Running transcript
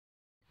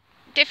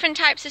different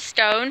types of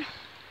stone,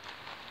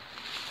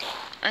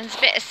 and there's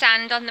a bit of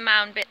sand on the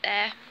mound bit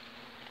there.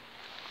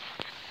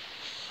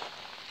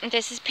 And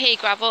this is pea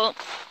gravel,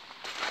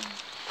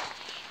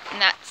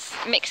 and that's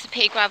a mix of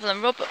pea gravel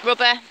and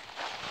rubber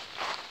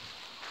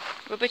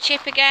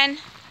chip again,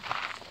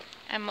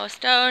 and more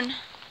stone.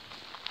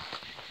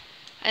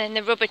 And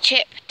the rubber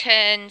chip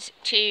turns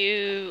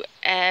to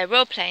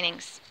road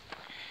planings.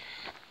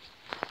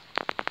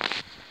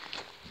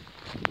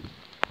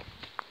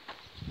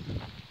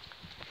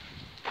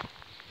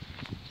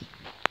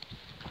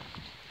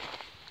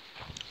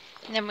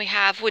 And then we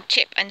have wood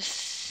chip and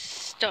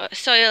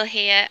soil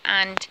here,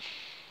 and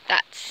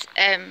that's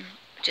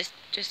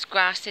just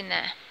grass in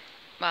there.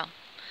 Well,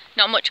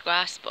 not much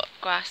grass, but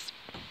grass.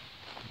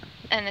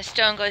 And the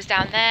stone goes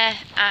down there,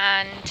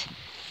 and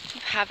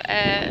we have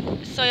a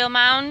soil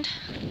mound.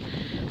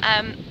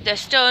 The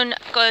stone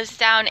goes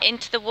down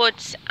into the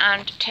woods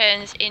and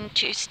turns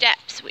into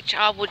steps, which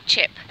are wood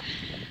chip,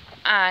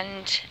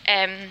 and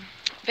a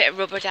bit of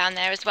rubber down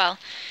there as well.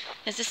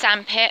 There's a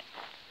sand pit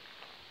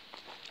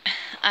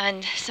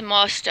and some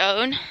more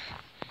stone.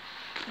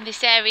 And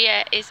this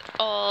area is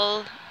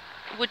all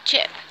wood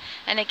chip,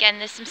 and again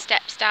there's some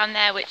steps down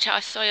there which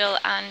are soil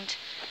and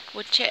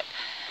wood chip.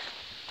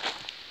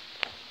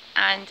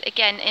 And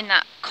again in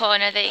that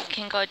corner they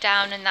can go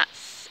down, and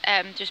that's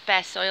just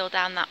bare soil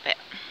down that bit.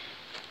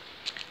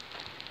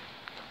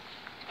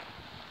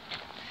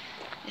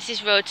 This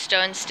is road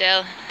stone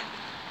still,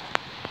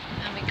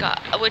 and we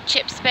got a wood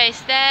chip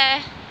space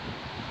there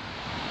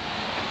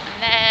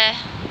and there.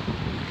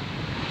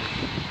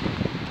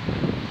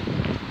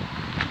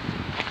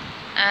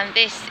 And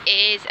this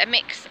is a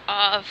mix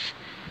of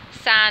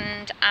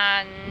sand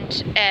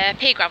and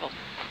pea gravel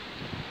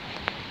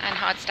and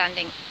hard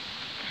standing.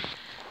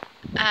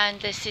 And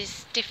this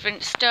is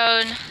different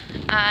stone,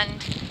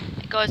 and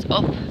it goes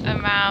up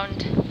and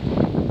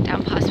round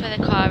down past where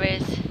the car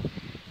is,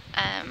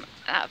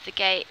 out of the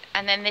gate.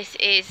 And then this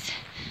is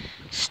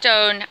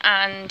stone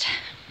and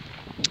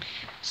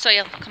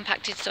soil,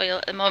 compacted soil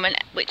at the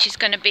moment, which is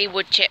going to be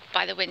wood chip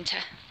by the winter.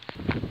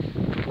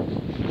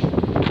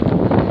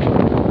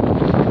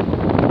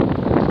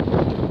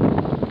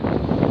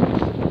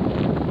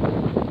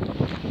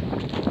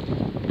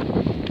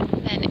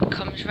 Then it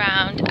comes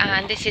round,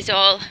 and this is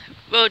all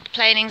road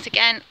planings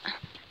again.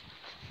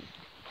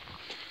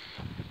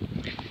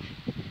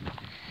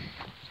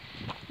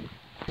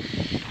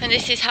 And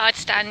this is hard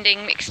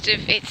standing mixed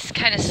of, it's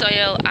kind of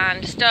soil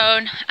and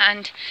stone,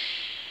 and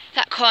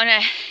that corner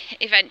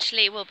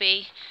eventually will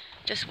be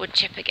just wood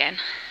chip again.